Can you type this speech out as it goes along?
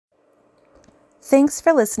Thanks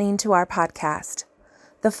for listening to our podcast.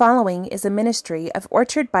 The following is a ministry of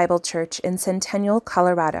Orchard Bible Church in Centennial,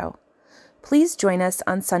 Colorado. Please join us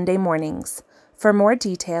on Sunday mornings. For more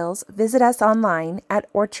details, visit us online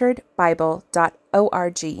at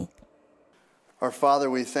orchardbible.org. Our Father,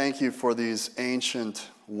 we thank you for these ancient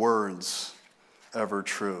words, ever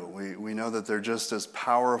true. We know that they're just as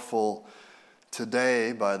powerful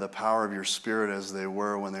today by the power of your Spirit as they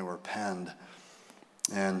were when they were penned.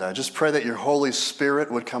 And I just pray that your Holy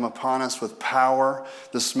Spirit would come upon us with power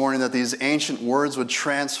this morning, that these ancient words would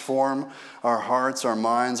transform our hearts, our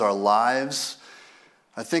minds, our lives.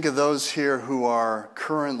 I think of those here who are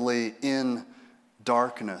currently in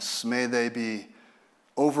darkness. May they be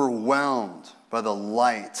overwhelmed by the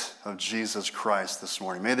light of Jesus Christ this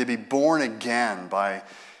morning. May they be born again by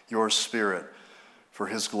your Spirit for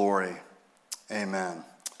his glory. Amen.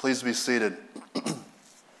 Please be seated.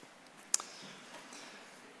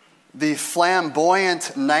 The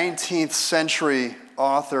flamboyant 19th century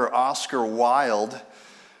author Oscar Wilde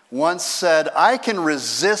once said, "I can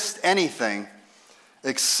resist anything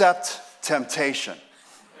except temptation."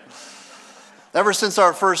 Ever since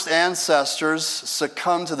our first ancestors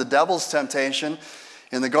succumbed to the devil's temptation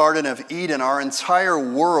in the Garden of Eden, our entire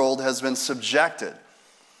world has been subjected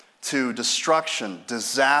to destruction,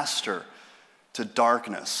 disaster, to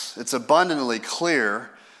darkness. It's abundantly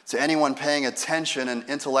clear to anyone paying attention and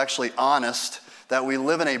intellectually honest that we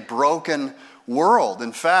live in a broken world.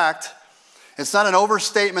 In fact, it's not an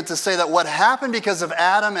overstatement to say that what happened because of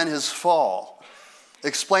Adam and his fall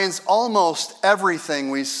explains almost everything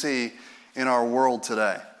we see in our world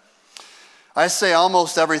today. I say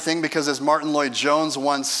almost everything because, as Martin Lloyd-Jones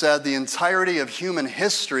once said, the entirety of human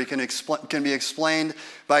history can be explained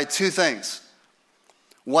by two things: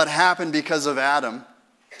 what happened because of Adam,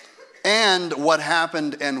 and what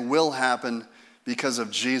happened and will happen because of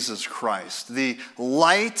Jesus Christ. The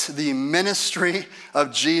light, the ministry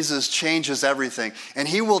of Jesus changes everything. And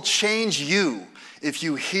he will change you if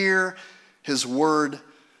you hear his word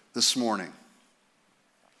this morning.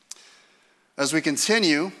 As we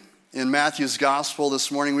continue in Matthew's gospel this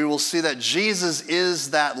morning, we will see that Jesus is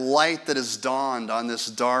that light that has dawned on this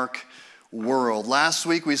dark world. Last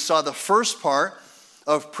week we saw the first part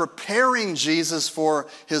of preparing Jesus for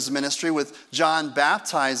his ministry with John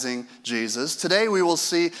baptizing Jesus. Today we will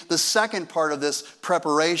see the second part of this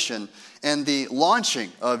preparation and the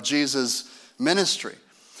launching of Jesus' ministry.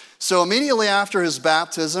 So immediately after his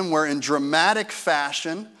baptism, where in dramatic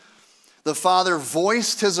fashion the Father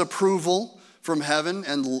voiced his approval from heaven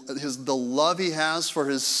and the love he has for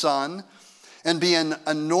his Son, and being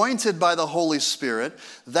anointed by the Holy Spirit,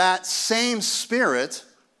 that same Spirit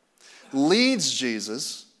leads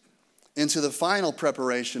Jesus into the final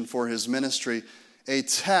preparation for his ministry, a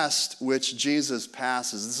test which Jesus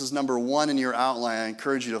passes. This is number one in your outline. I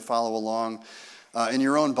encourage you to follow along in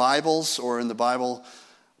your own Bibles or in the Bible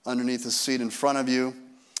underneath the seat in front of you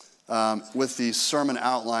with the sermon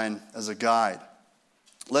outline as a guide.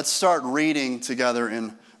 Let's start reading together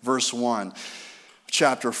in verse 1,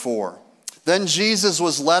 chapter 4. Then Jesus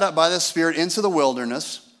was led up by the Spirit into the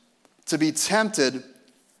wilderness to be tempted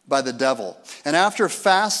by the devil. And after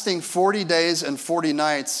fasting 40 days and 40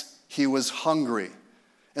 nights, he was hungry.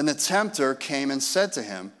 And the tempter came and said to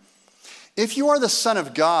him, "If you are the Son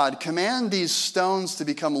of God, command these stones to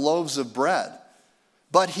become loaves of bread."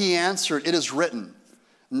 But he answered, "It is written,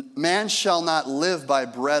 man shall not live by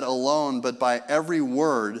bread alone, but by every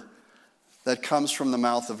word that comes from the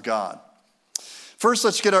mouth of God." First,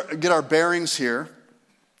 let's get our bearings here.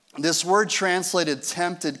 This word translated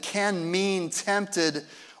tempted can mean tempted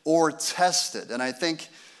or tested. And I think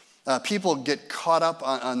people get caught up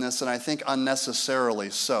on this, and I think unnecessarily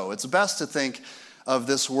so. It's best to think of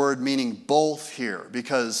this word meaning both here,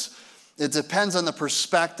 because it depends on the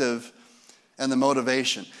perspective and the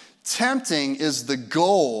motivation. Tempting is the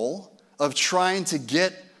goal of trying to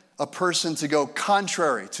get a person to go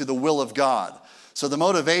contrary to the will of God. So the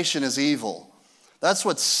motivation is evil. That's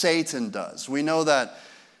what Satan does. We know that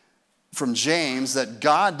from James that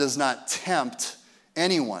God does not tempt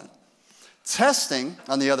anyone. Testing,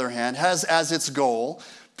 on the other hand, has as its goal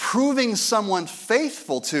proving someone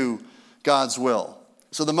faithful to God's will.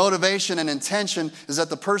 So the motivation and intention is that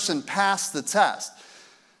the person pass the test.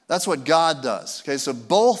 That's what God does. Okay, so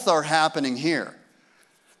both are happening here.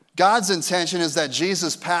 God's intention is that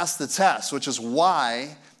Jesus pass the test, which is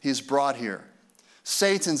why he's brought here.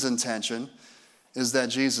 Satan's intention is that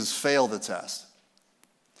Jesus fail the test.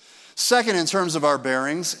 Second, in terms of our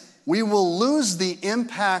bearings, we will lose the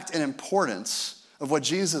impact and importance of what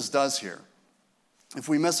Jesus does here if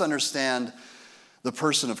we misunderstand the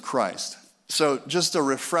person of Christ. So just a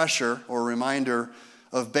refresher or reminder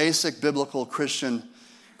of basic biblical Christian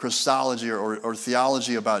Christology or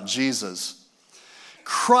theology about Jesus.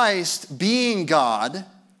 Christ, being God,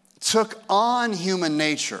 took on human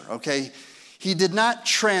nature, okay? He did not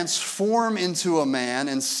transform into a man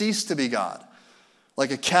and cease to be God,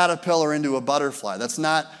 like a caterpillar into a butterfly. That's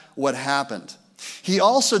not what happened. He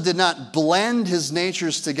also did not blend his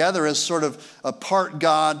natures together as sort of a part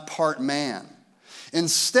God, part man.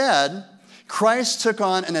 Instead, Christ took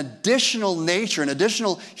on an additional nature, an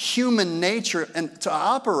additional human nature, and to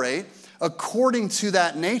operate according to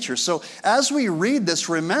that nature. So as we read this,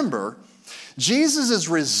 remember, Jesus is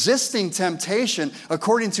resisting temptation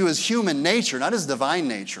according to his human nature, not his divine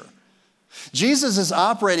nature. Jesus is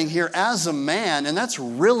operating here as a man, and that's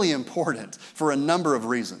really important for a number of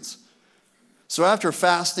reasons. So after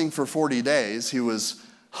fasting for 40 days, he was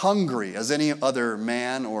hungry, as any other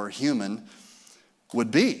man or human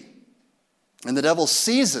would be. And the devil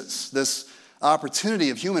seizes this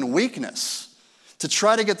opportunity of human weakness to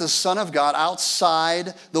try to get the Son of God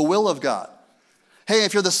outside the will of God. Hey,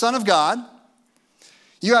 if you're the Son of God,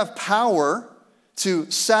 you have power to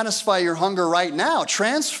satisfy your hunger right now.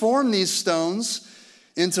 Transform these stones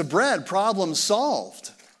into bread. Problem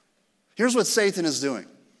solved. Here's what Satan is doing.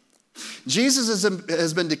 Jesus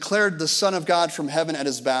has been declared the Son of God from heaven at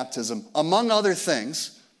his baptism. Among other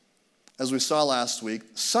things, as we saw last week,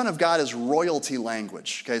 Son of God is royalty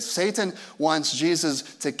language. Okay, Satan wants Jesus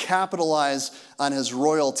to capitalize on his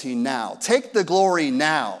royalty now. Take the glory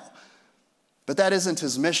now. But that isn't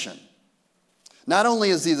his mission. Not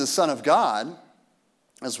only is he the Son of God,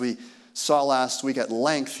 as we saw last week at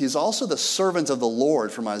length, he's also the servant of the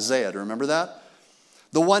Lord from Isaiah. Do you remember that?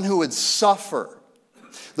 The one who would suffer.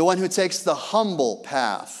 The one who takes the humble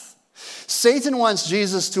path. Satan wants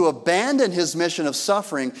Jesus to abandon his mission of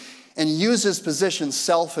suffering and use his position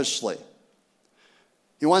selfishly.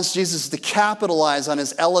 He wants Jesus to capitalize on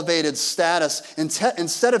his elevated status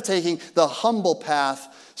instead of taking the humble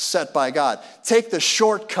path set by God. Take the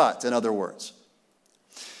shortcut, in other words.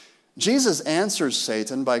 Jesus answers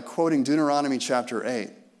Satan by quoting Deuteronomy chapter 8.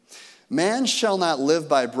 Man shall not live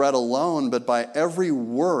by bread alone, but by every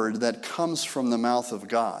word that comes from the mouth of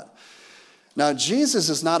God. Now, Jesus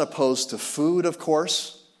is not opposed to food, of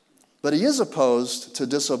course, but he is opposed to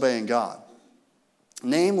disobeying God.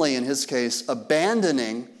 Namely, in his case,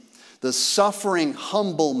 abandoning the suffering,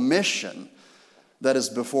 humble mission that is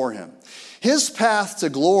before him. His path to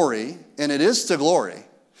glory, and it is to glory,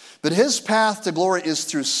 but his path to glory is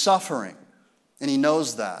through suffering, and he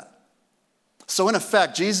knows that. So in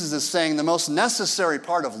effect, Jesus is saying the most necessary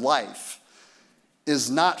part of life is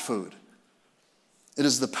not food. It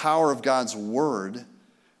is the power of God's word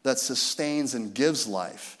that sustains and gives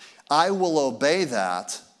life. I will obey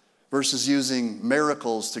that versus using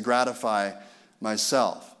miracles to gratify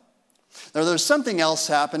myself. Now, there's something else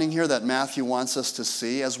happening here that Matthew wants us to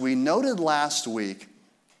see. As we noted last week,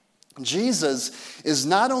 Jesus is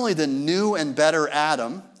not only the new and better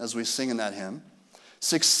Adam, as we sing in that hymn,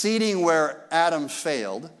 succeeding where Adam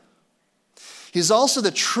failed. He's also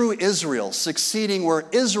the true Israel, succeeding where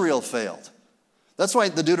Israel failed. That's why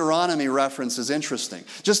the Deuteronomy reference is interesting.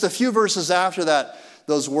 Just a few verses after that,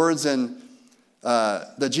 those words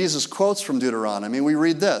that Jesus quotes from Deuteronomy, we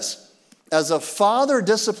read this. As a father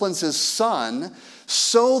disciplines his son,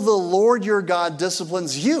 so the Lord your God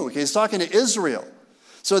disciplines you. Okay, he's talking to Israel.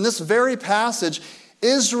 So in this very passage,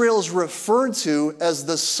 Israel is referred to as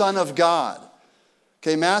the Son of God.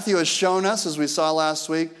 Okay, Matthew has shown us, as we saw last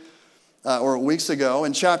week, or weeks ago,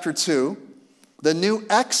 in chapter 2, the new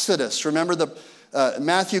Exodus. Remember,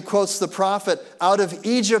 Matthew quotes the prophet, out of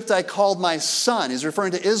Egypt I called my son. He's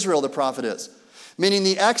referring to Israel, the prophet is. Meaning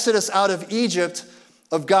the Exodus out of Egypt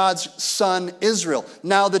of God's son Israel.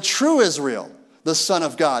 Now the true Israel, the Son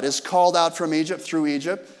of God, is called out from Egypt through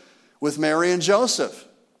Egypt with Mary and Joseph.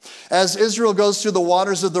 As Israel goes through the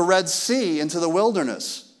waters of the Red Sea into the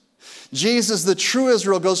wilderness, Jesus, the true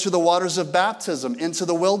Israel, goes through the waters of baptism into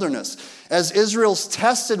the wilderness. As Israel's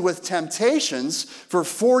tested with temptations for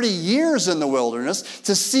 40 years in the wilderness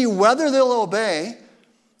to see whether they'll obey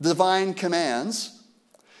divine commands,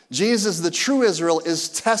 Jesus, the true Israel, is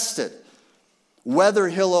tested whether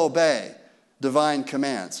he'll obey divine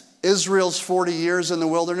commands. Israel's 40 years in the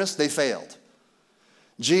wilderness, they failed.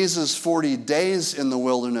 Jesus' 40 days in the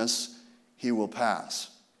wilderness, he will pass.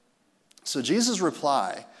 So Jesus'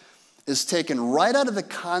 reply is taken right out of the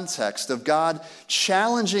context of God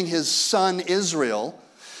challenging his son Israel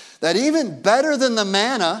that even better than the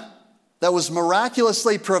manna that was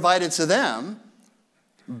miraculously provided to them,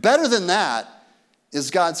 better than that is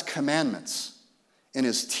God's commandments and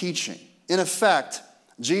his teaching. In effect,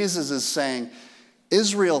 Jesus is saying,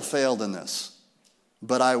 Israel failed in this,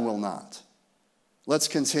 but I will not. Let's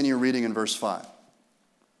continue reading in verse 5.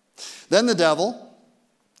 Then the devil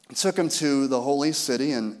took him to the holy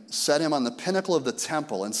city and set him on the pinnacle of the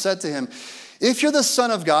temple and said to him, if you're the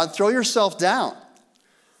Son of God, throw yourself down.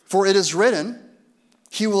 For it is written,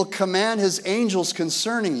 he will command his angels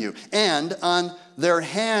concerning you, and on their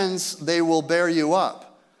hands they will bear you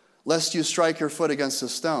up, lest you strike your foot against a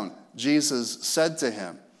stone. Jesus said to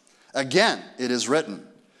him, again it is written,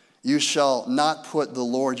 you shall not put the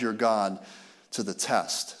Lord your God to the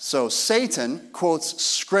test. So Satan quotes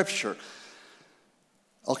Scripture.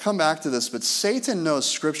 I'll come back to this, but Satan knows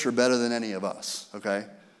Scripture better than any of us, okay?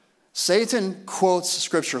 Satan quotes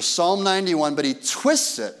Scripture, Psalm 91, but he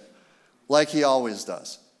twists it like he always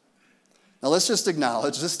does. Now let's just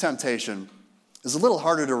acknowledge this temptation is a little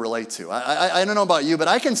harder to relate to. I don't know about you, but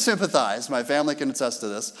I can sympathize, my family can attest to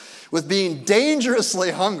this, with being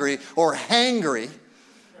dangerously hungry or hangry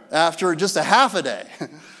after just a half a day,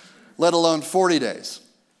 let alone 40 days.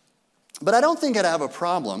 But I don't think I'd have a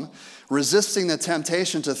problem resisting the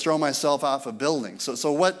temptation to throw myself off a building.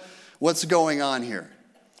 So what's going on here?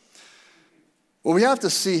 Well, we have to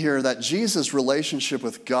see here that Jesus' relationship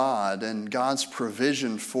with God and God's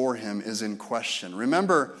provision for him is in question.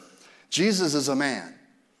 Remember, Jesus is a man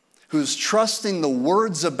who's trusting the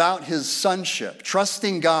words about his sonship,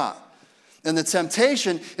 trusting God. And the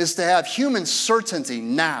temptation is to have human certainty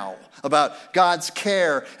now about God's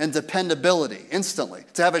care and dependability instantly,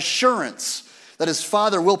 to have assurance that his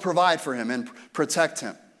Father will provide for him and protect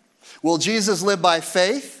him. Will Jesus live by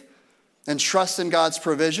faith and trust in God's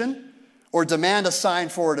provision, or demand a sign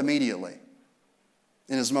for it immediately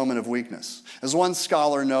in his moment of weakness? As one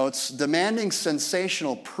scholar notes, demanding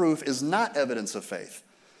sensational proof is not evidence of faith,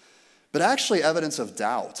 but actually evidence of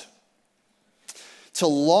doubt. To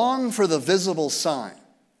long for the visible sign,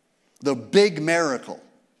 the big miracle,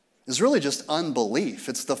 is really just unbelief.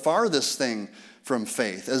 It's the farthest thing from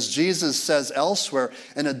faith. As Jesus says elsewhere,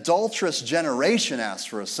 an adulterous generation asks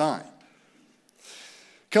for a sign.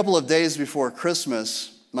 A couple of days before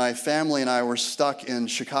Christmas, my family and I were stuck in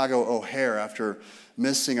Chicago O'Hare after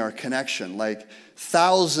missing our connection. Like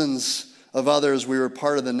thousands of others, we were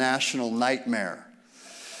part of the national nightmare.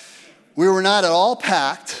 We were not at all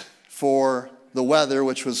packed for the weather,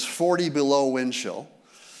 which was 40 below wind chill.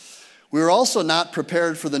 We were also not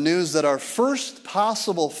prepared for the news that our first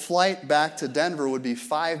possible flight back to Denver would be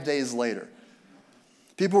 5 days later.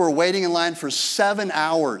 People were waiting in line for 7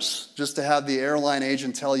 hours just to have the airline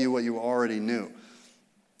agent tell you what you already knew.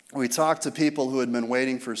 We talked to people who had been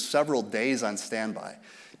waiting for several days on standby.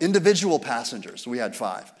 Individual passengers, we had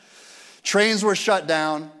 5. Trains were shut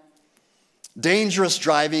down, dangerous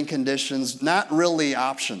driving conditions, not really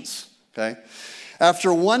options, okay?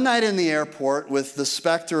 After one night in the airport with the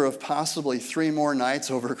specter of possibly 3 more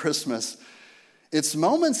nights over Christmas, it's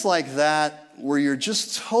moments like that where you're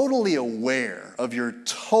just totally aware of your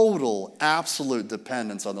total, absolute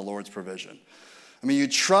dependence on the Lord's provision. I mean, you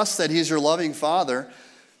trust that he's your loving Father.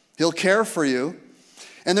 He'll care for you.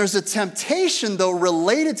 And there's a temptation, though,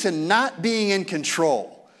 related to not being in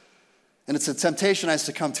control. And it's a temptation I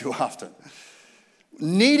succumb to often.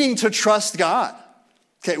 Needing to trust God.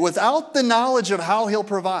 Okay, without the knowledge of how he'll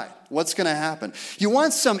provide, what's going to happen. You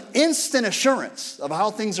want some instant assurance of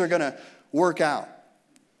how things are going to work out.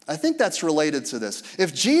 I think that's related to this.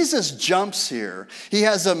 If Jesus jumps here, he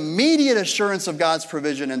has immediate assurance of God's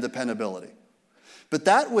provision and dependability. But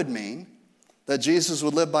that would mean that Jesus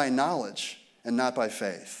would live by knowledge and not by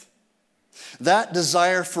faith. That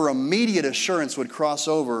desire for immediate assurance would cross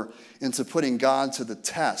over into putting God to the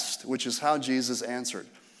test, which is how Jesus answered.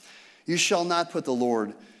 You shall not put the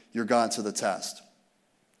Lord your God to the test.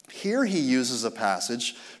 Here he uses a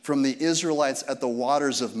passage from the Israelites at the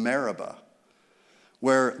waters of Meribah,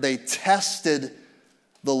 where they tested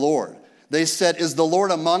the Lord. They said, is the Lord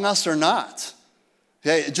among us or not?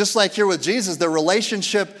 Okay, just like here with Jesus, the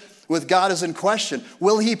relationship with God is in question.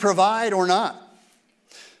 Will he provide or not?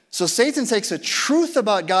 So Satan takes a truth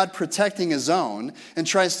about God protecting his own and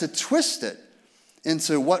tries to twist it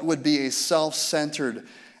into what would be a self-centered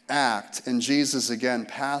act. And Jesus again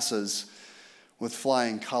passes with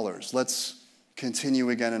flying colors. Let's continue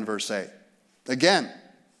again in verse 8. Again,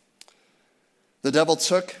 the devil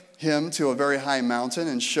took him to a very high mountain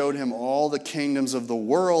and showed him all the kingdoms of the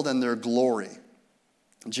world and their glory.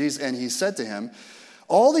 And he said to him,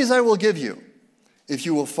 all these I will give you if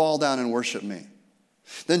you will fall down and worship me.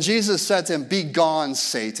 Then Jesus said to him, begone,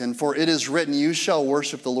 Satan, for it is written, you shall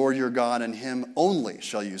worship the Lord your God, and him only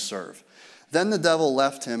shall you serve. Then the devil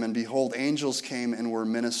left him, and behold, angels came and were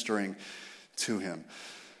ministering to him.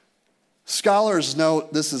 Scholars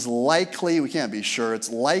note this is likely, we can't be sure, it's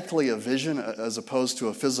likely a vision as opposed to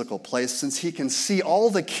a physical place, since he can see all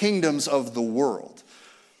the kingdoms of the world.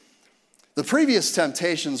 The previous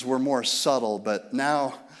temptations were more subtle, but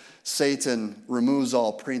now Satan removes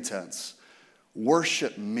all pretense.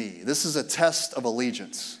 Worship me. This is a test of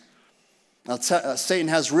allegiance. Now, Satan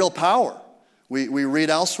has real power. We read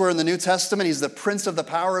elsewhere in the New Testament, he's the prince of the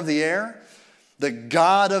power of the air, the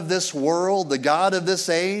God of this world, the God of this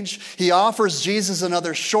age. He offers Jesus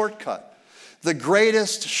another shortcut, the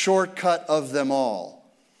greatest shortcut of them all.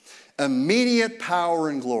 Immediate power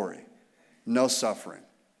and glory, no suffering.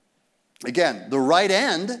 Again, the right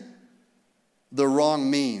end, the wrong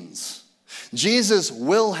means. Jesus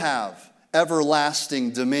will have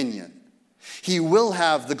everlasting dominion. He will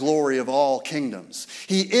have the glory of all kingdoms.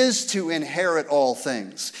 He is to inherit all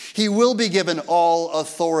things. He will be given all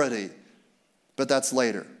authority. But that's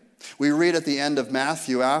later. We read at the end of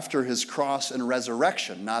Matthew after his cross and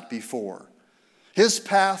resurrection, not before. His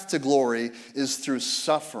path to glory is through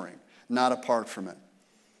suffering, not apart from it.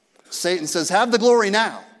 Satan says, have the glory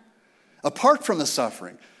now, apart from the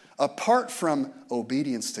suffering, apart from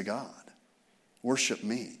obedience to God. Worship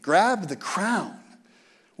me. Grab the crown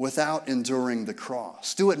without enduring the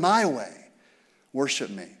cross. Do it my way. Worship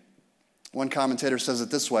me. One commentator says it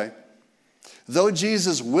this way: though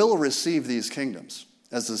Jesus will receive these kingdoms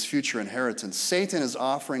as his future inheritance, Satan is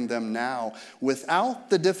offering them now without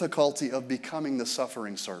the difficulty of becoming the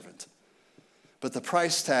suffering servant. But the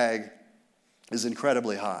price tag is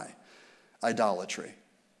incredibly high: idolatry.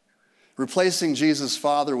 Replacing Jesus'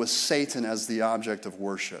 Father with Satan as the object of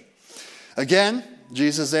worship. Again,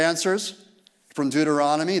 Jesus answers from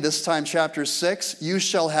Deuteronomy, this time chapter 6, you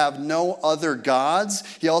shall have no other gods.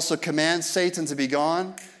 He also commands Satan to be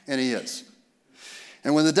gone, and he is.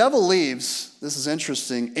 And when the devil leaves, this is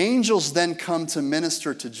interesting, angels then come to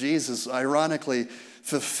minister to Jesus, ironically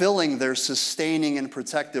fulfilling their sustaining and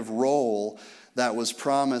protective role that was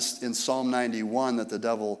promised in Psalm 91 that the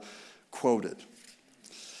devil quoted.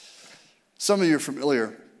 Some of you are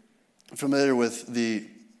familiar with the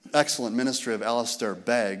excellent ministry of Alistair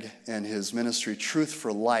Begg and his ministry, Truth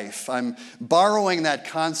for Life. I'm borrowing that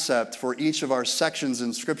concept for each of our sections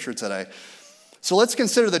in Scripture today. So let's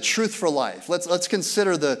consider the truth for life. Let's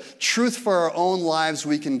consider the truth for our own lives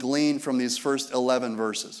we can glean from these first 11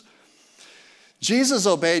 verses. Jesus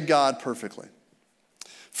obeyed God perfectly.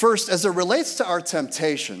 First, as it relates to our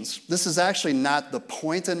temptations, this is actually not the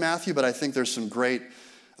point in Matthew, but I think there's some great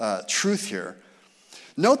truth here.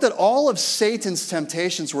 Note that all of Satan's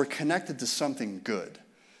temptations were connected to something good.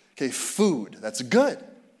 Okay, food, that's good.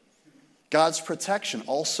 God's protection,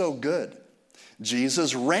 also good.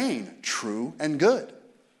 Jesus' reign, true and good.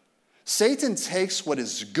 Satan takes what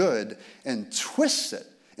is good and twists it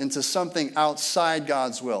into something outside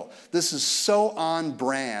God's will. This is so on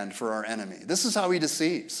brand for our enemy. This is how he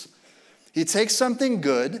deceives. He takes something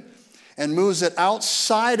good and moves it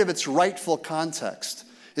outside of its rightful context,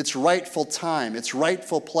 its rightful time, its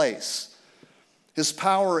rightful place. His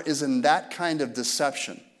power is in that kind of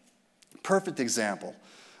deception. Perfect example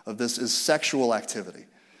of this is sexual activity.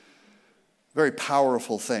 Very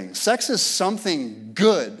powerful thing. Sex is something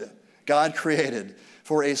good God created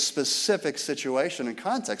for a specific situation and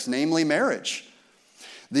context, namely marriage.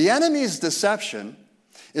 The enemy's deception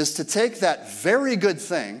is to take that very good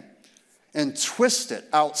thing and twist it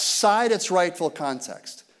outside its rightful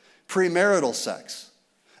context. Premarital sex,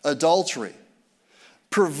 adultery,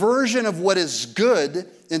 perversion of what is good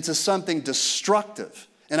into something destructive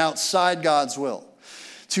and outside God's will.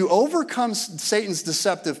 To overcome Satan's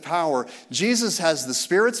deceptive power, Jesus has the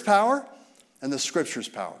Spirit's power and the Scripture's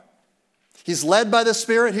power. He's led by the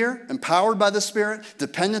Spirit here, empowered by the Spirit,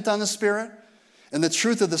 dependent on the Spirit, and the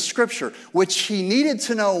truth of the Scripture, which he needed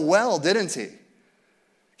to know well, didn't he?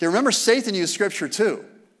 Okay, remember, Satan used Scripture too.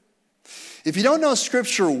 If you don't know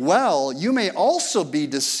Scripture well, you may also be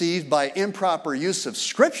deceived by improper use of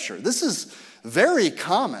Scripture. This is very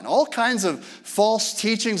common. All kinds of false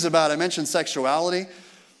teachings about, I mentioned sexuality,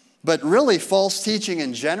 but really false teaching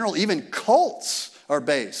in general, even cults are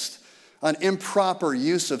based on improper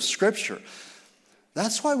use of Scripture.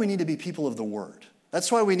 That's why we need to be people of the Word.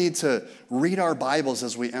 That's why we need to read our Bibles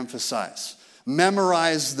as we emphasize,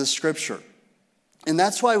 memorize the Scripture. And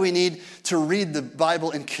that's why we need to read the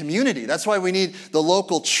Bible in community. That's why we need the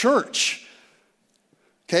local church.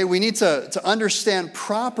 Okay, we need to understand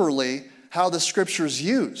properly how the Scripture is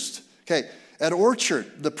used. Okay, at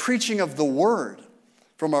Orchard, the preaching of the Word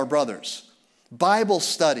from our brothers, Bible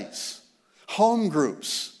studies, home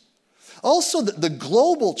groups, also the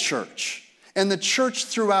global church and the church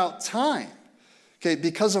throughout time, okay,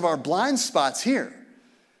 because of our blind spots here.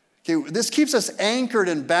 Okay, this keeps us anchored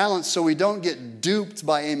and balanced so we don't get duped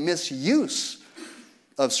by a misuse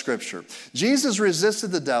of Scripture. Jesus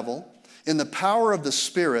resisted the devil in the power of the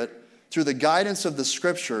Spirit through the guidance of the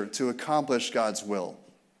Scripture to accomplish God's will.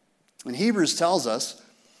 And Hebrews tells us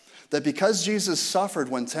that because Jesus suffered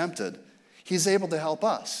when tempted, he's able to help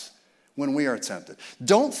us when we are tempted.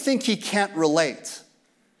 Don't think he can't relate.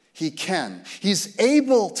 He can. He's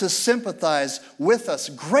able to sympathize with us.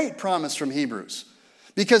 Great promise from Hebrews.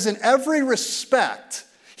 Because in every respect,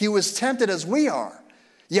 he was tempted as we are,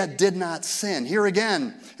 yet did not sin. Here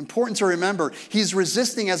again, important to remember, he's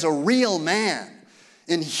resisting as a real man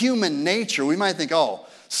in human nature. We might think, oh,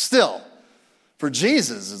 still, for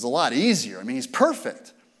Jesus, it's a lot easier. I mean, he's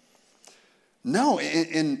perfect. No,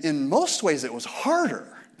 in most ways, it was harder.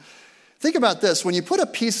 Think about this. When you put a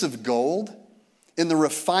piece of gold in the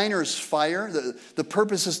refiner's fire, the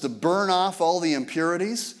purpose is to burn off all the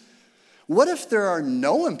impurities. What if there are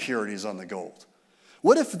no impurities on the gold?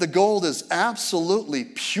 What if the gold is absolutely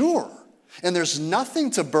pure and there's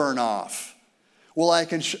nothing to burn off? Well, I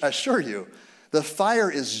can assure you, the fire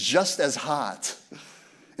is just as hot.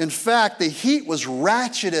 In fact, the heat was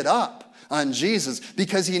ratcheted up on Jesus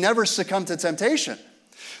because he never succumbed to temptation.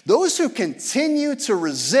 Those who continue to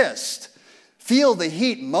resist feel the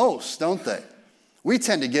heat most, don't they? We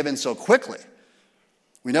tend to give in so quickly.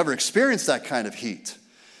 We never experience that kind of heat.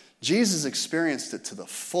 Jesus experienced it to the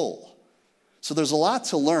full. So there's a lot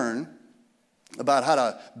to learn about how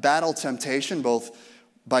to battle temptation, both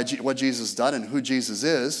by what Jesus done and who Jesus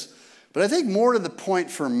is. But I think more to the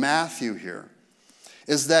point for Matthew here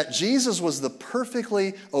is that Jesus was the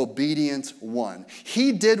perfectly obedient one.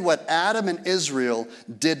 He did what Adam and Israel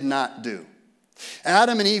did not do.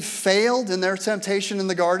 Adam and Eve failed in their temptation in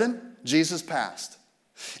the garden. Jesus passed.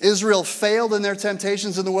 Israel failed in their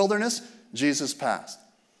temptations in the wilderness. Jesus passed.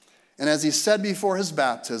 And as he said before his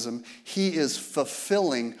baptism, he is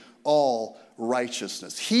fulfilling all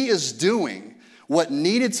righteousness. He is doing what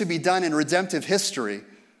needed to be done in redemptive history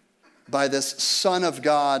by this Son of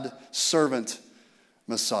God, servant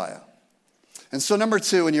Messiah. And so number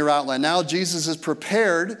 2 in your outline, now Jesus is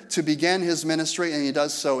prepared to begin his ministry, and he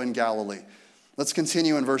does so in Galilee. Let's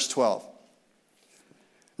continue in verse 12.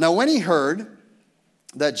 Now when he heard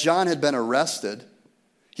that John had been arrested,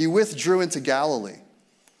 he withdrew into Galilee.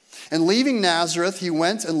 And leaving Nazareth, he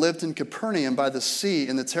went and lived in Capernaum by the sea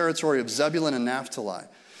in the territory of Zebulun and Naphtali,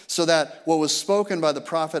 so that what was spoken by the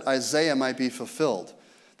prophet Isaiah might be fulfilled.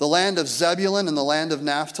 The land of Zebulun and the land of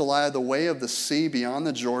Naphtali, the way of the sea beyond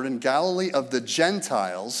the Jordan, Galilee of the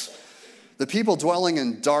Gentiles, the people dwelling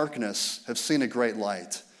in darkness have seen a great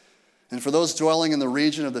light. And for those dwelling in the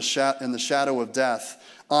region of the shadow of death,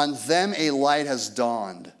 on them a light has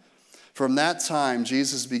dawned. From that time,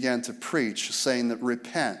 Jesus began to preach, saying that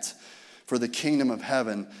repent, for the kingdom of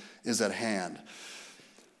heaven is at hand.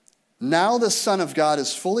 Now the Son of God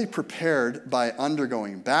is fully prepared by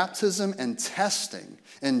undergoing baptism and testing,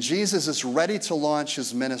 and Jesus is ready to launch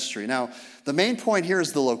his ministry. Now, the main point here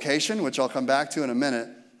is the location, which I'll come back to in a minute.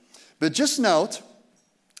 But just note,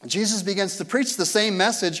 Jesus begins to preach the same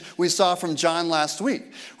message we saw from John last week.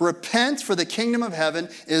 Repent, for the kingdom of heaven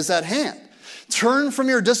is at hand. Turn from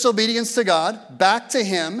your disobedience to God back to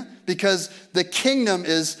him, because the kingdom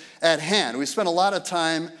is at hand. We spent a lot of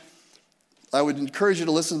time, I would encourage you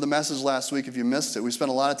to listen to the message last week if you missed it. We spent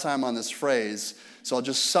a lot of time on this phrase, so I'll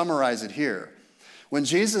just summarize it here. When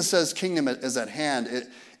Jesus says kingdom is at hand,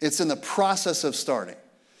 it's in the process of starting.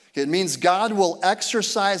 It means God will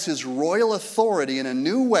exercise his royal authority in a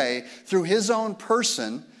new way through his own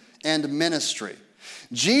person and ministry.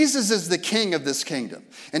 Jesus is the king of this kingdom,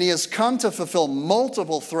 and he has come to fulfill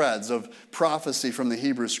multiple threads of prophecy from the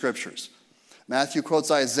Hebrew Scriptures. Matthew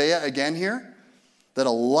quotes Isaiah again here, that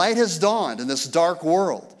a light has dawned in this dark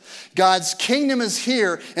world. God's kingdom is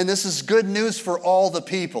here, and this is good news for all the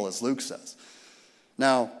people, as Luke says.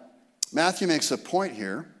 Now, Matthew makes a point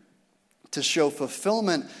here to show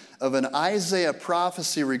fulfillment of an Isaiah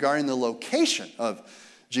prophecy regarding the location of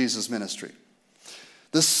Jesus' ministry.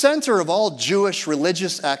 The center of all Jewish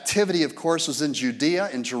religious activity, of course, was in Judea,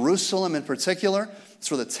 in Jerusalem in particular.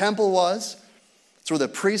 It's where the temple was. It's where the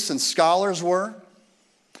priests and scholars were.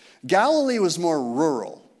 Galilee was more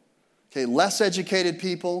rural. Okay, less educated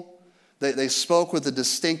people. They spoke with a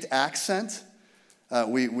distinct accent.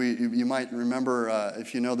 You might remember,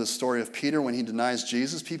 if you know the story of Peter when he denies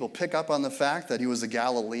Jesus, people pick up on the fact that he was a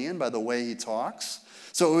Galilean by the way he talks.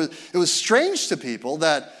 So it was strange to people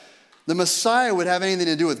that the Messiah would have anything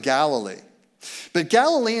to do with Galilee. But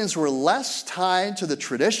Galileans were less tied to the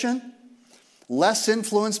tradition, less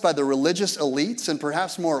influenced by the religious elites, and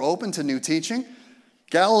perhaps more open to new teaching.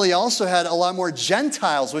 Galilee also had a lot more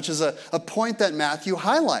Gentiles, which is a point that Matthew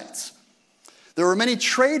highlights. There were many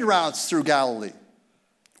trade routes through Galilee,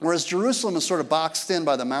 whereas Jerusalem was sort of boxed in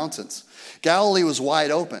by the mountains. Galilee was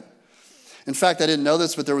wide open. In fact, I didn't know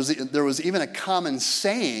this, but there was even a common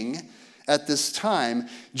saying at this time: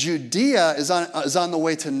 Judea is on the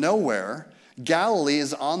way to nowhere. Galilee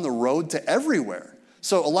is on the road to everywhere.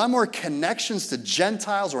 So a lot more connections to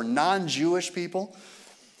Gentiles or non-Jewish people.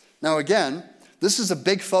 Now again, this is a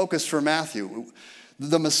big focus for Matthew.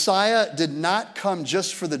 The Messiah did not come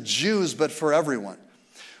just for the Jews, but for everyone.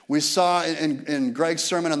 We saw in Greg's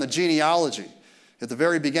sermon on the genealogy at the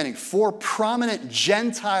very beginning, 4 prominent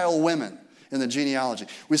Gentile women in the genealogy.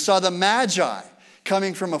 We saw the Magi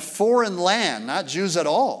coming from a foreign land, not Jews at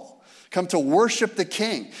all, come to worship the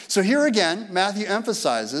king. So here again, Matthew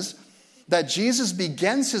emphasizes that Jesus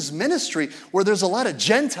begins his ministry where there's a lot of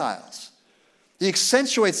Gentiles. He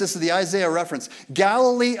accentuates this in the Isaiah reference,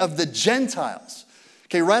 Galilee of the Gentiles.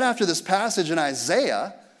 Okay, right after this passage in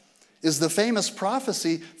Isaiah is the famous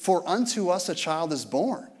prophecy, for unto us a child is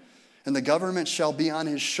born, and the government shall be on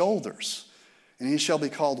his shoulders, and he shall be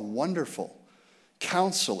called Wonderful,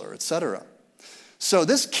 Counselor, etc. So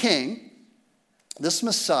this king, this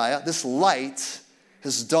Messiah, this light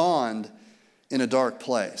has dawned in a dark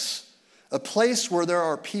place, a place where there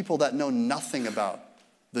are people that know nothing about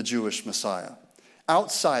the Jewish Messiah,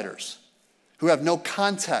 outsiders who have no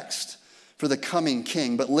context for the coming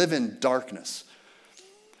king, but live in darkness.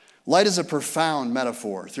 Light is a profound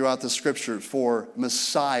metaphor throughout the scripture for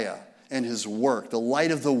Messiah and his work, the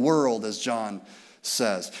light of the world, as John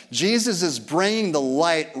says. Jesus is bringing the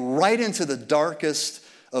light right into the darkest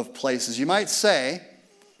of places. You might say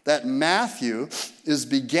that Matthew is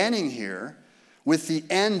beginning here with the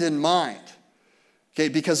end in mind. Okay,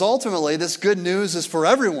 because ultimately this good news is for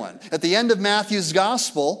everyone. At the end of Matthew's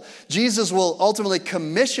gospel, Jesus will ultimately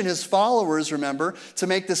commission his followers, remember, to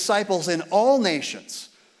make disciples in all nations.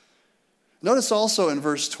 Notice also in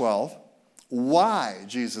verse 12 why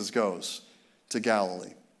Jesus goes to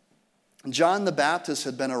Galilee. John the Baptist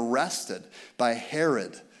had been arrested by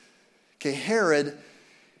Herod. Okay, Herod,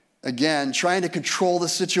 again, trying to control the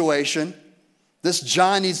situation. This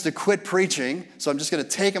John needs to quit preaching, so I'm just going to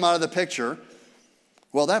take him out of the picture.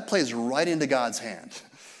 Well, that plays right into God's hand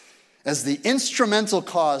as the instrumental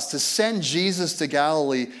cause to send Jesus to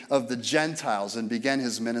Galilee of the Gentiles and begin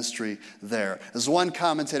his ministry there. As one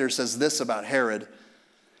commentator says this about Herod,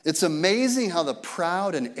 it's amazing how the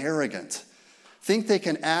proud and arrogant think they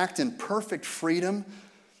can act in perfect freedom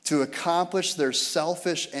to accomplish their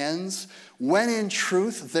selfish ends, when in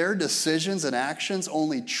truth their decisions and actions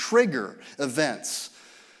only trigger events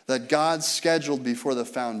that God scheduled before the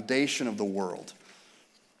foundation of the world.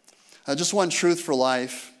 Just one truth for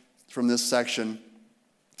life from this section.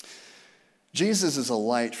 Jesus is a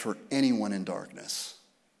light for anyone in darkness.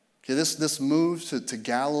 Okay, this move to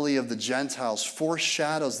Galilee of the Gentiles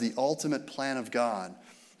foreshadows the ultimate plan of God,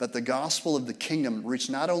 that the gospel of the kingdom reach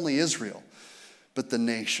not only Israel, but the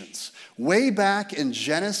nations. Way back in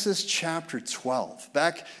Genesis chapter 12,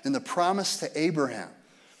 back in the promise to Abraham,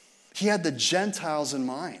 he had the Gentiles in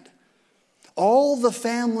mind. All the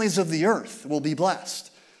families of the earth will be blessed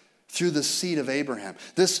through the seed of Abraham,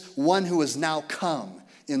 this one who has now come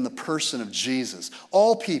in the person of Jesus.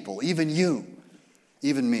 All people, even you,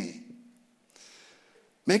 even me.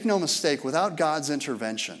 Make no mistake, without God's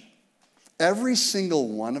intervention, every single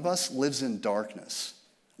one of us lives in darkness,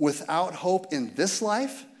 without hope in this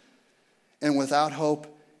life and without hope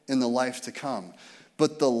in the life to come.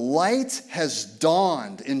 But the light has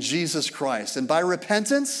dawned in Jesus Christ, and by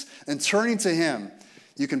repentance and turning to him,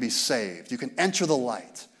 you can be saved. You can enter the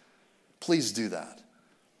light. Please do that.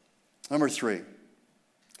 Number 3,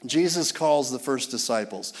 Jesus calls the first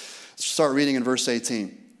disciples. Let's start reading in verse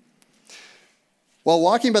 18. While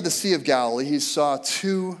walking by the Sea of Galilee, he saw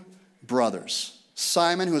 2 brothers,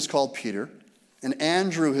 Simon, who is called Peter, and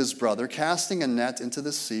Andrew, his brother, casting a net into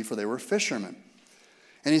the sea, for they were fishermen.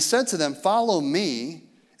 And he said to them, "Follow me,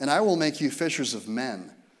 and I will make you fishers of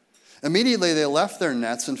men." Immediately they left their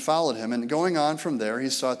nets and followed him, and going on from there, he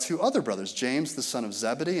saw 2 other brothers, James the son of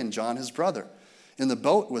Zebedee and John his brother, in the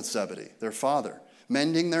boat with Zebedee, their father,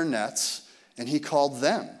 mending their nets, and he called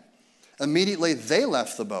them. Immediately they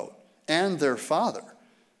left the boat and their father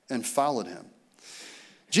and followed him.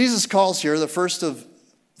 Jesus calls here the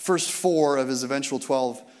first 4 of his eventual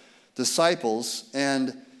 12 disciples,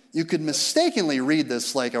 and you could mistakenly read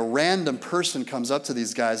this like a random person comes up to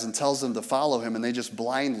these guys and tells them to follow him, and they just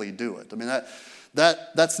blindly do it. I mean,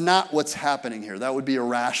 that's not what's happening here. That would be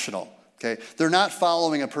irrational. Okay? They're not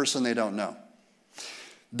following a person they don't know.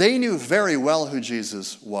 They knew very well who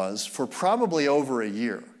Jesus was for probably over a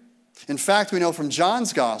year. In fact, we know from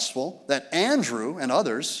John's gospel that Andrew and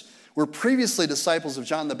others were previously disciples of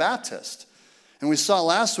John the Baptist. And we saw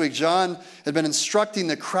last week John had been instructing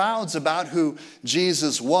the crowds about who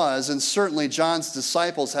Jesus was, and certainly John's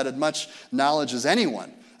disciples had as much knowledge as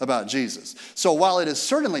anyone about Jesus. So while it is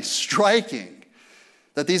certainly striking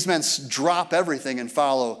that these men drop everything and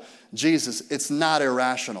follow Jesus, it's not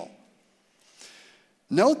irrational.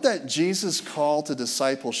 Note that Jesus' call to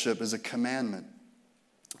discipleship is a commandment,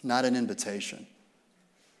 not an invitation.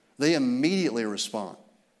 They immediately respond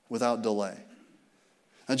without delay.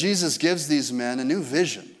 Now, Jesus gives these men a new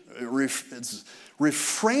vision. It's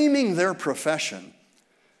reframing their profession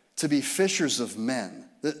to be fishers of men.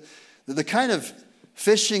 The kind of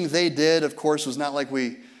fishing they did, of course, was not like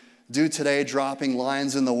we do today, dropping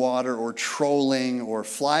lines in the water or trolling or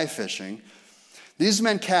fly fishing. These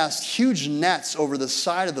men cast huge nets over the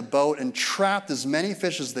side of the boat and trapped as many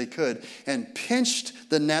fish as they could and pinched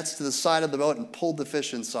the nets to the side of the boat and pulled the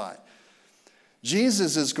fish inside.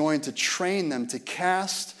 Jesus is going to train them to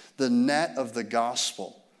cast the net of the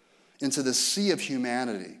gospel into the sea of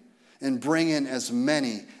humanity and bring in as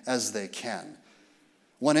many as they can.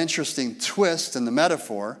 One interesting twist in the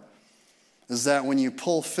metaphor is that when you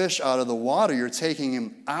pull fish out of the water, you're taking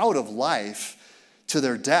them out of life to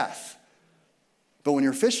their death. But when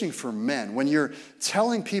you're fishing for men, when you're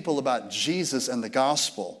telling people about Jesus and the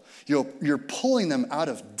gospel, you're pulling them out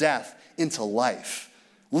of death into life,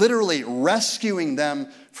 literally rescuing them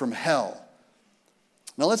from hell.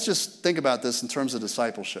 Now let's just think about this in terms of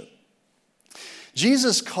discipleship.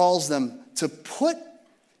 Jesus calls them to put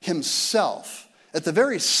himself at the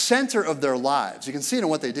very center of their lives. You can see it in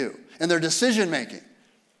what they do, in their decision making,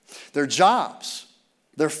 their jobs,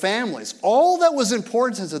 their families. All that was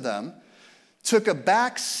important to them took a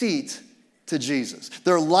back seat to Jesus.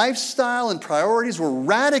 Their lifestyle and priorities were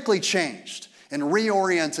radically changed and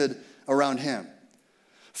reoriented around him.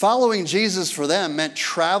 Following Jesus for them meant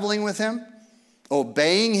traveling with him,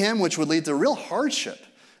 obeying him, which would lead to real hardship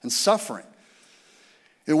and suffering.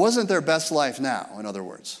 It wasn't their best life now, in other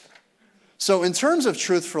words. So in terms of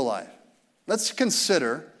truth for life, let's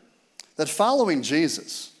consider that following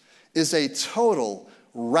Jesus is a total,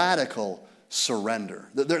 radical surrender.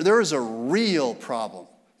 There is a real problem,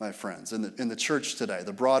 my friends, in the church today,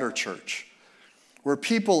 the broader church, where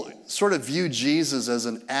people sort of view Jesus as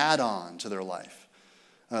an add-on to their life,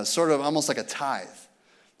 sort of almost like a tithe.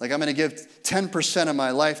 Like, I'm going to give 10% of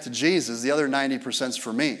my life to Jesus, the other 90% is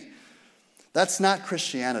for me. That's not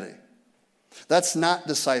Christianity. That's not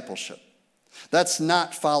discipleship. That's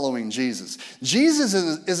not following Jesus. Jesus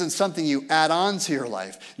isn't something you add on to your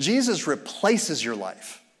life. Jesus replaces your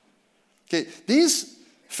life. Okay, these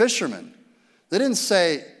fishermen, they didn't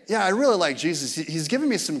say, yeah, I really like Jesus. He's given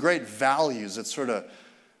me some great values that sort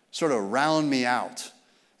of round me out.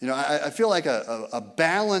 You know, I feel like a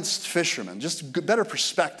balanced fisherman, just better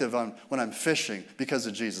perspective on when I'm fishing because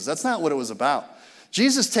of Jesus. That's not what it was about.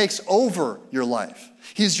 Jesus takes over your life.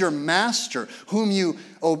 He's your master, whom you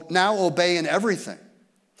now obey in everything.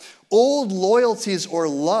 Old loyalties or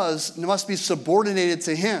loves must be subordinated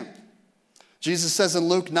to him. Jesus says in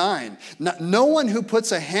Luke 9, no one who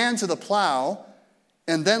puts a hand to the plow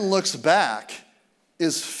and then looks back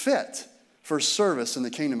is fit for service in the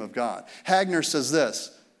kingdom of God. Hagner says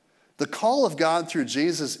this, the call of God through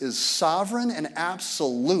Jesus is sovereign and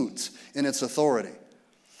absolute in its authority.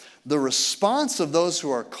 The response of those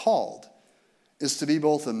who are called is to be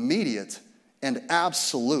both immediate and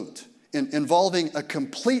absolute, involving a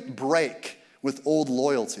complete break with old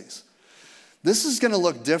loyalties. This is going to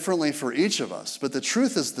look differently for each of us, but the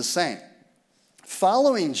truth is the same.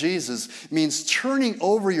 Following Jesus means turning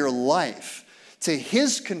over your life to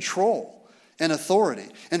his control and authority.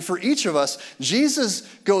 And for each of us, Jesus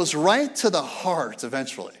goes right to the heart,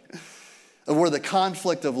 eventually, of where the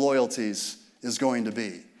conflict of loyalties is going to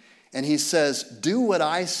be. And he says, do what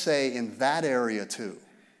I say in that area too.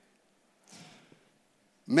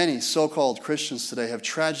 Many so-called Christians today have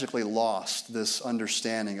tragically lost this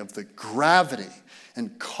understanding of the gravity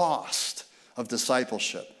and cost of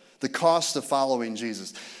discipleship, the cost of following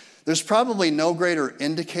Jesus. There's probably no greater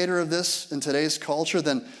indicator of this in today's culture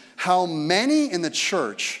than how many in the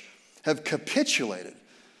church have capitulated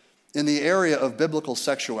in the area of biblical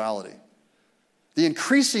sexuality. The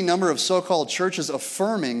increasing number of so-called churches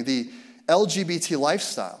affirming the LGBT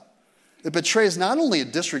lifestyle. It betrays not only a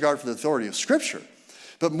disregard for the authority of Scripture,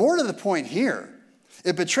 but more to the point here,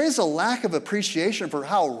 it betrays a lack of appreciation for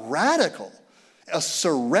how radical a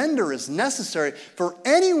surrender is necessary for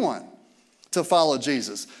anyone to follow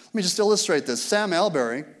Jesus. Let me just illustrate this. Sam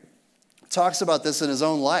Alberry, talks about this in his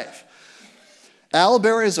own life.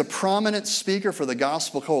 Alberry is a prominent speaker for the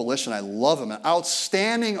Gospel Coalition. I love him. An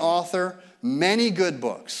outstanding author, many good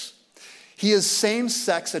books. He is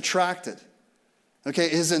same-sex attracted. Okay,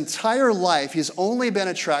 his entire life, he's only been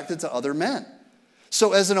attracted to other men.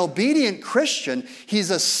 So as an obedient Christian,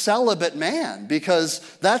 he's a celibate man because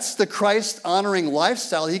that's the Christ-honoring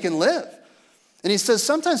lifestyle he can live. And he says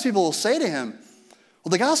sometimes people will say to him, well,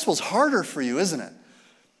 the gospel's harder for you, isn't it?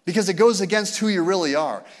 Because it goes against who you really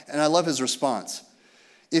are. And I love his response.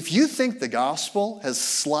 If you think the gospel has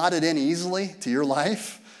slotted in easily to your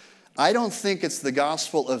life, I don't think it's the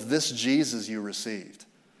gospel of this Jesus you received.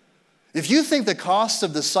 If you think the cost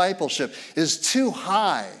of discipleship is too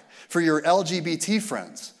high for your LGBT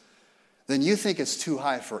friends, then you think it's too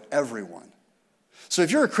high for everyone. So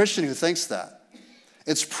if you're a Christian who thinks that,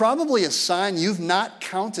 it's probably a sign you've not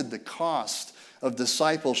counted the cost of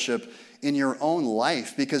discipleship in your own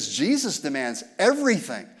life, because Jesus demands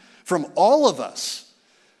everything from all of us,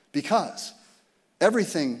 because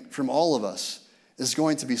everything from all of us is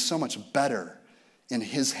going to be so much better in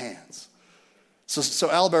his hands.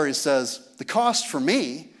 So Alberry says, the cost for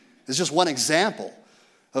me is just one example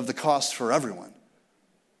of the cost for everyone.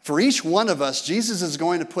 For each one of us, Jesus is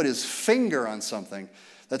going to put his finger on something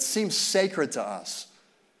that seems sacred to us.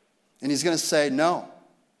 And he's going to say, no,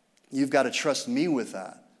 you've got to trust me with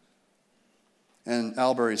that. And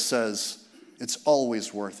Alberry says, it's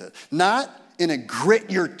always worth it. Not in a grit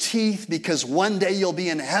your teeth because one day you'll be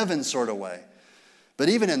in heaven sort of way. But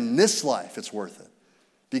even in this life, it's worth it.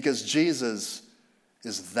 Because Jesus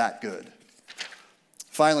is that good.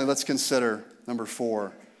 Finally, let's consider number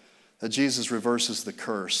 4, that Jesus reverses the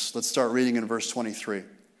curse. Let's start reading in verse 23.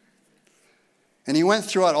 And he went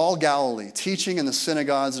throughout all Galilee, teaching in the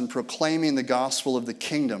synagogues and proclaiming the gospel of the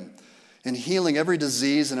kingdom, and healing every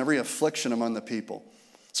disease and every affliction among the people.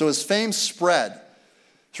 So his fame spread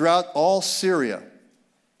throughout all Syria.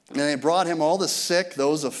 And they brought him all the sick,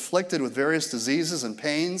 those afflicted with various diseases and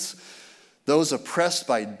pains, those oppressed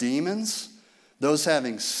by demons, those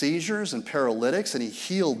having seizures and paralytics, and he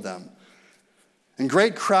healed them. And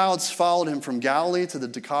great crowds followed him from Galilee to the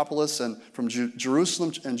Decapolis, and from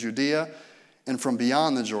Jerusalem and Judea, and from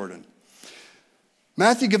beyond the Jordan.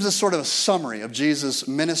 Matthew gives us sort of a summary of Jesus'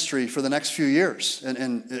 ministry for the next few years,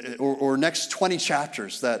 or next 20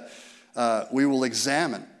 chapters that we will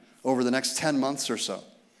examine over the next 10 months or so.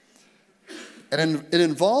 And it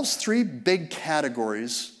involves 3 big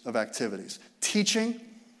categories of activities: teaching,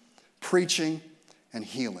 preaching, and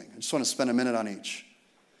healing. I just want to spend a minute on each.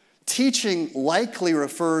 Teaching likely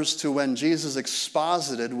refers to when Jesus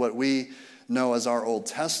exposited what we know as our Old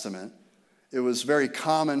Testament. It was very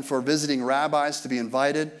common for visiting rabbis to be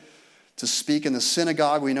invited to speak in the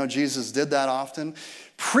synagogue. We know Jesus did that often.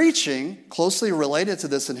 Preaching, closely related to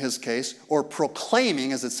this in his case, or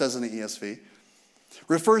proclaiming, as it says in the ESV,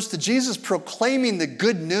 refers to Jesus proclaiming the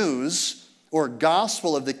good news or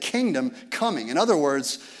gospel of the kingdom coming. In other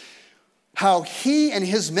words, how he and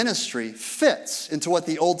his ministry fits into what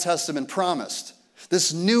the Old Testament promised.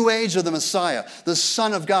 This new age of the Messiah, the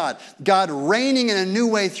Son of God, God reigning in a new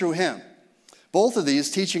way through him. Both of these,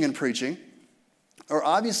 teaching and preaching, are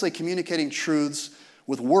obviously communicating truths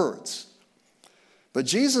with words. But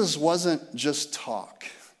Jesus wasn't just talk.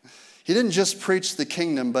 He didn't just preach the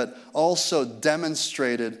kingdom, but also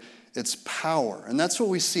demonstrated its power. And that's what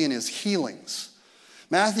we see in his healings.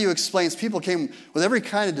 Matthew explains people came with every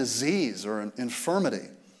kind of disease or infirmity.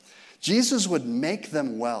 Jesus would make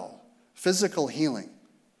them well, physical healing.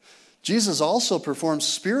 Jesus also performed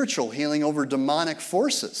spiritual healing over demonic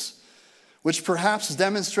forces, which perhaps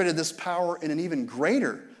demonstrated this power in an even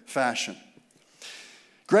greater fashion.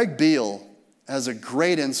 Greg Beale has a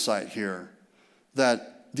great insight here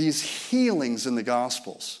that these healings in the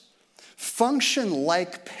Gospels function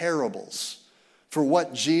like parables for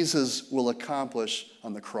what Jesus will accomplish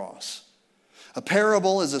on the cross. A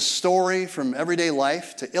parable is a story from everyday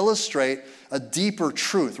life to illustrate a deeper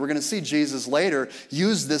truth. We're going to see Jesus later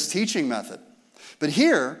use this teaching method. But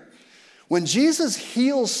here, when Jesus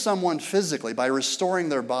heals someone physically by restoring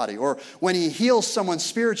their body, or when he heals someone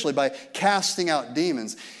spiritually by casting out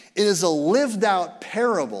demons, it is a lived out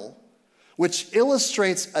parable which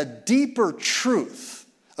illustrates a deeper truth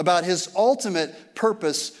about his ultimate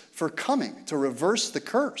purpose for coming, to reverse the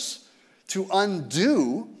curse, to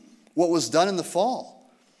undo what was done in the fall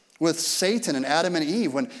with Satan and Adam and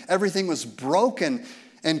Eve when everything was broken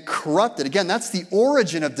and corrupted. Again, that's the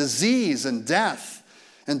origin of disease and death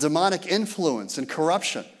and demonic influence and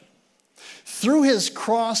corruption. Through his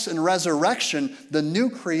cross and resurrection, the new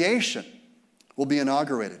creation will be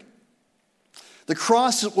inaugurated. The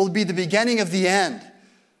cross will be the beginning of the end.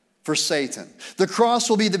 for Satan. The cross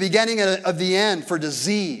will be the beginning of the end for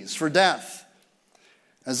disease, for death.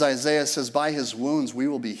 As Isaiah says, by his wounds we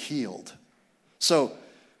will be healed. So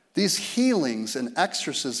these healings and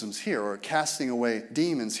exorcisms here, or casting away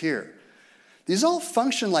demons here, these all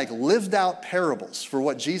function like lived out parables for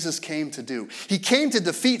what Jesus came to do. He came to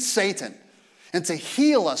defeat Satan and to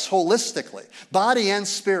heal us holistically, body and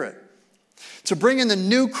spirit. To bring in the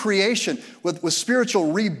new creation with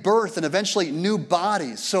spiritual rebirth and eventually new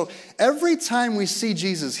bodies. So every time we see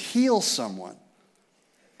Jesus heal someone,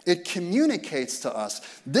 it communicates to us,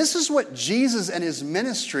 this is what Jesus and his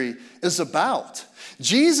ministry is about.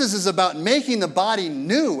 Jesus is about making the body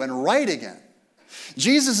new and right again.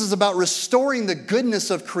 Jesus is about restoring the goodness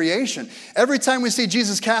of creation. Every time we see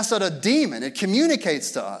Jesus cast out a demon, it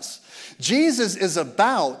communicates to us. Jesus is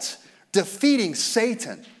about defeating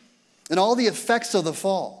Satan and all the effects of the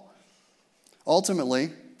fall.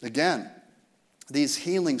 Ultimately, again, these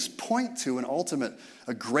healings point to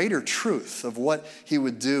a greater truth of what he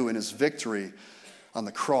would do in his victory on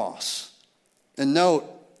the cross. And note,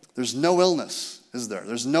 there's no illness, is there?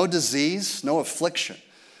 There's no disease, no affliction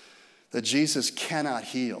that Jesus cannot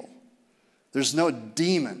heal. There's no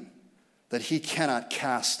demon that he cannot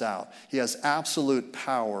cast out. He has absolute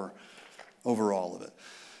power over all of it.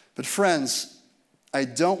 But friends, I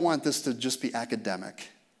don't want this to just be academic.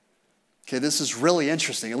 Okay, this is really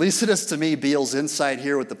interesting. At least it is to me, Beale's insight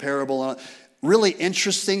here with the parable. Really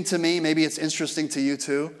interesting to me. Maybe it's interesting to you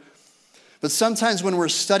too. But sometimes when we're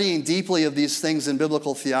studying deeply of these things in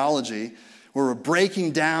biblical theology, where we're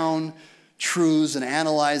breaking down truths and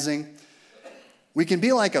analyzing, we can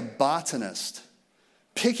be like a botanist,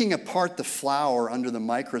 picking apart the flower under the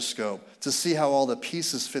microscope to see how all the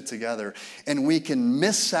pieces fit together. And we can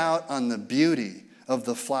miss out on the beauty of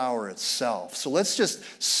the flower itself. So let's just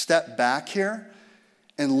step back here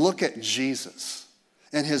and look at Jesus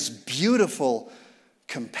and his beautiful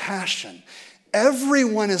compassion.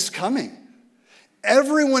 Everyone is coming.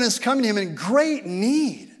 Everyone is coming to him in great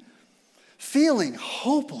need, feeling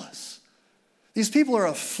hopeless. These people are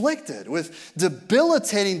afflicted with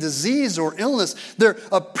debilitating disease or illness. They're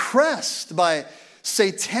oppressed by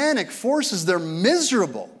satanic forces. They're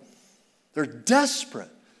miserable. They're desperate.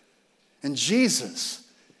 And Jesus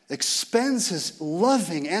expends his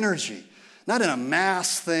loving energy, not in a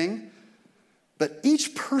mass thing, but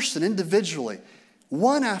each person individually,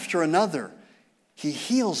 one after another, he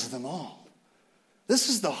heals them all. This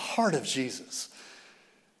is the heart of Jesus.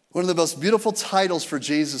 One of the most beautiful titles for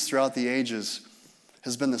Jesus throughout the ages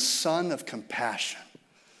has been the Son of Compassion.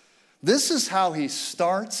 This is how he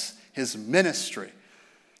starts his ministry.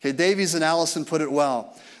 Okay, Davies and Allison put it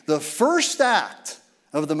well. The first act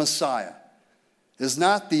of the Messiah is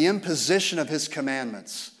not the imposition of his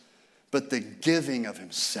commandments, but the giving of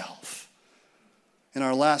himself. In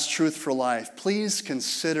our last Truth for Life, please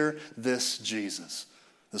consider this Jesus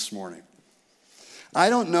this morning. I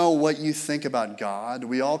don't know what you think about God.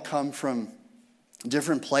 We all come from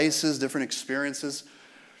different places, different experiences.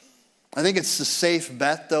 I think it's a safe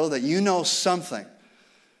bet, though, that you know something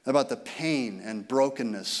about the pain and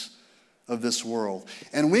brokenness of this world.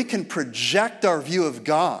 And we can project our view of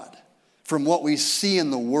God from what we see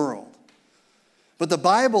in the world. But the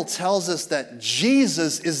Bible tells us that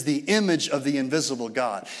Jesus is the image of the invisible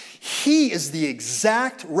God. He is the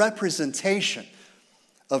exact representation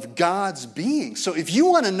of God's being. So if you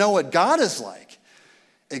want to know what God is like,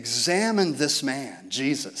 examine this man,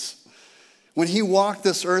 Jesus. When he walked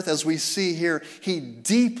this earth, as we see here, he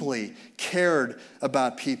deeply cared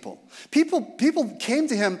about people. People came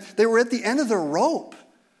to him, they were at the end of their rope.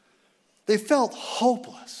 They felt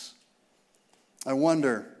hopeless. I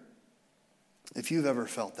wonder if you've ever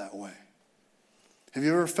felt that way. Have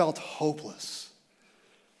you ever felt hopeless?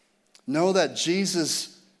 Know that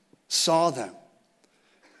Jesus saw them,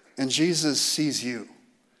 and Jesus sees you,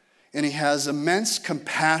 and he has immense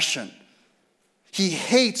compassion. He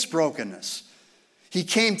hates brokenness. He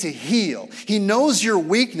came to heal. He knows your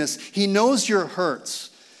weakness. He knows your hurts.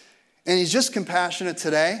 And he's just compassionate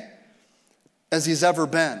today as he's ever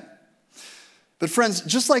been. But friends,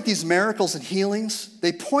 just like these miracles and healings,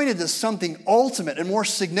 they pointed to something ultimate and more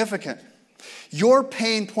significant. Your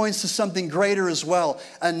pain points to something greater as well,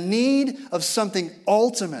 a need of something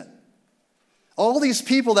ultimate. All these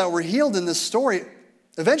people that were healed in this story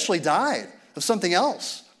eventually died of something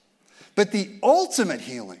else. But the ultimate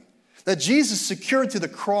healing that Jesus secured through the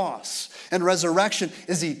cross and resurrection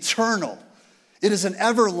is eternal. It is an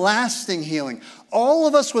everlasting healing. All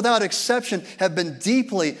of us, without exception, have been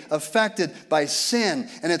deeply affected by sin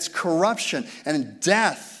and its corruption and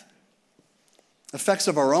death. Effects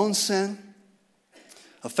of our own sin,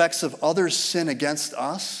 effects of others' sin against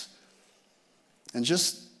us, and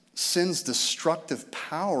just sin's destructive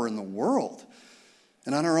power in the world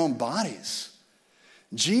and on our own bodies.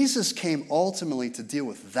 Jesus came ultimately to deal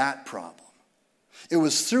with that problem. It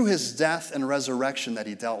was through his death and resurrection that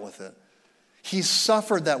he dealt with it. He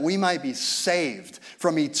suffered that we might be saved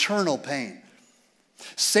from eternal pain.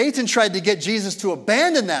 Satan tried to get Jesus to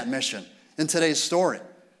abandon that mission in today's story.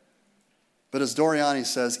 But as Doriani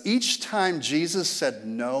says, each time Jesus said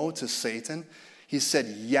no to Satan, he said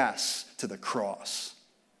yes to the cross.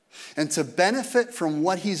 And to benefit from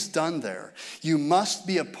what he's done there, you must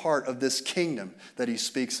be a part of this kingdom that he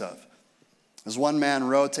speaks of. As one man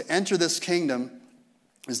wrote, to enter this kingdom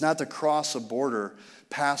is not to cross a border,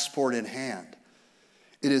 passport in hand.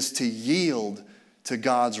 It is to yield to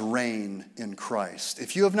God's reign in Christ.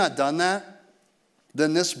 If you have not done that,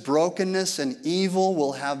 then this brokenness and evil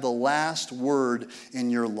will have the last word in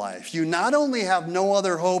your life. You not only have no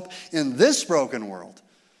other hope in this broken world,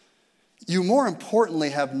 you more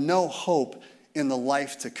importantly have no hope in the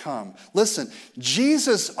life to come. Listen,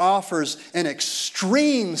 Jesus offers an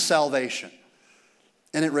extreme salvation,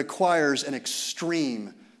 and it requires an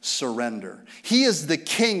extreme surrender. He is the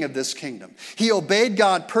king of this kingdom. He obeyed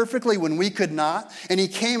God perfectly when we could not, and he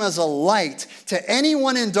came as a light to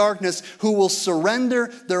anyone in darkness who will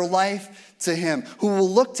surrender their life to him, who will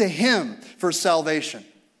look to him for salvation.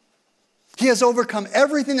 He has overcome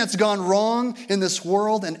everything that's gone wrong in this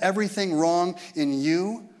world and everything wrong in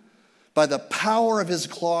you by the power of his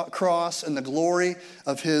cross and the glory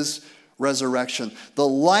of his resurrection. The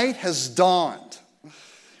light has dawned.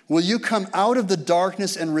 Will you come out of the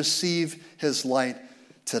darkness and receive his light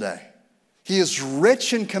today? He is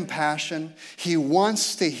rich in compassion. He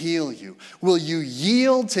wants to heal you. Will you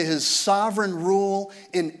yield to his sovereign rule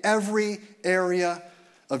in every area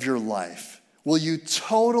of your life? Will you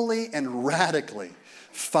totally and radically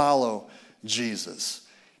follow Jesus?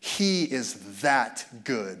 He is that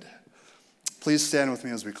good. Please stand with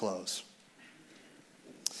me as we close.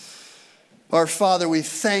 Our Father, we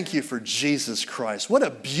thank you for Jesus Christ. What a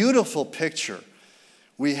beautiful picture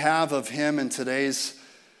we have of him in today's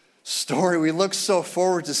story. We look so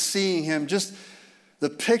forward to seeing him, just the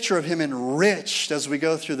picture of him enriched as we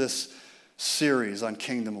go through this series on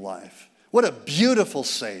kingdom life. What a beautiful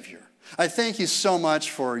Savior. I thank you so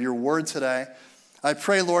much for your word today. I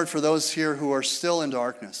pray, Lord, for those here who are still in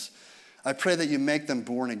darkness, I pray that you make them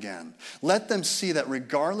born again. Let them see that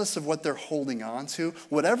regardless of what they're holding on to,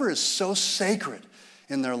 whatever is so sacred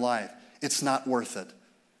in their life, it's not worth it.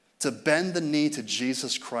 To bend the knee to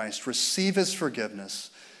Jesus Christ, receive his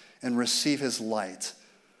forgiveness, and receive his light.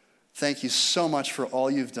 Thank you so much for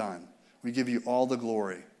all you've done. We give you all the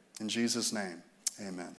glory. In Jesus' name, amen.